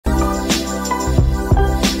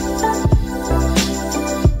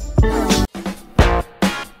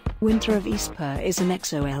Winter of Aespa is an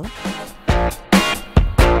EXO-L.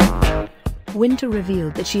 Winter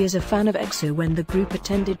revealed that she is a fan of EXO when the group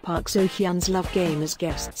attended Park So-hyun's Love Game as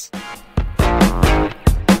guests.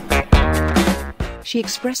 She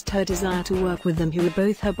expressed her desire to work with them, who were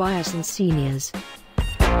both her bias and seniors.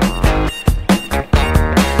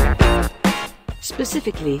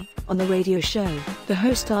 Specifically, on the radio show, the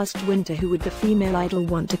host asked Winter who would the female idol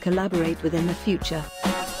want to collaborate with in the future.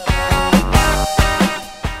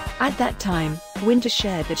 At that time, Winter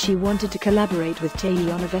shared that she wanted to collaborate with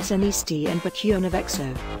𝐾𝐤𝐬𝐵 of SNSD and 𝐂𝐐�𝐬 of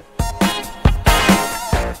EXO.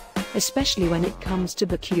 Especially when it comes to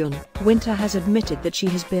𝐂𝐘𝐬, Winter has admitted that she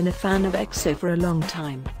has been a fan of EXO for a long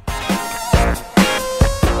time.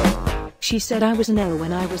 She said, "I was an L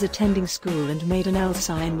when I was attending school and made an L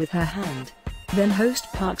sign with her hand. Then host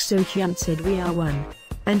Park So-hyun said we are one.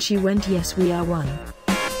 And she went, yes, we are one."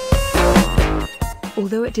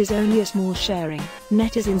 Although it is only a small sharing,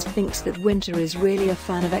 netizens thinks that Winter is really a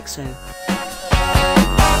fan of EXO.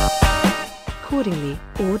 Accordingly,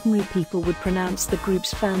 ordinary people would pronounce the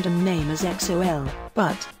group's fandom name as EXO-L,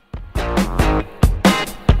 but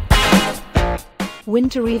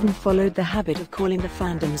Winter even followed the habit of calling the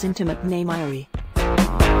fandom's intimate name 𝐼𝐢𝐧𝐝.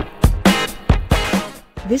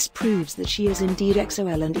 This proves that she is indeed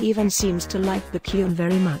EXO-L and even seems to like 𝐾𝐞𝐬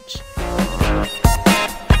very much.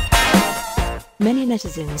 Many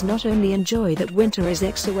netizens not only enjoy that Winter is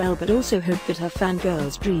EXO-L but also hope that her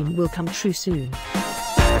fangirl's dream will come true soon.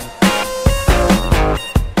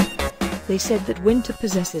 They said that Winter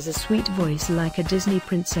possesses a sweet voice like a Disney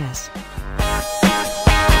princess.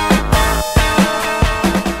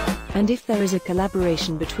 And if there is a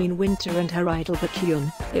collaboration between Winter and her idol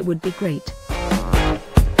𝐾𝐤𝐬𝐿, it would be great.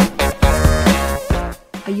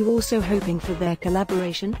 Are you also hoping for their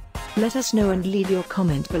collaboration? Let us know and leave your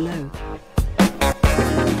comment below.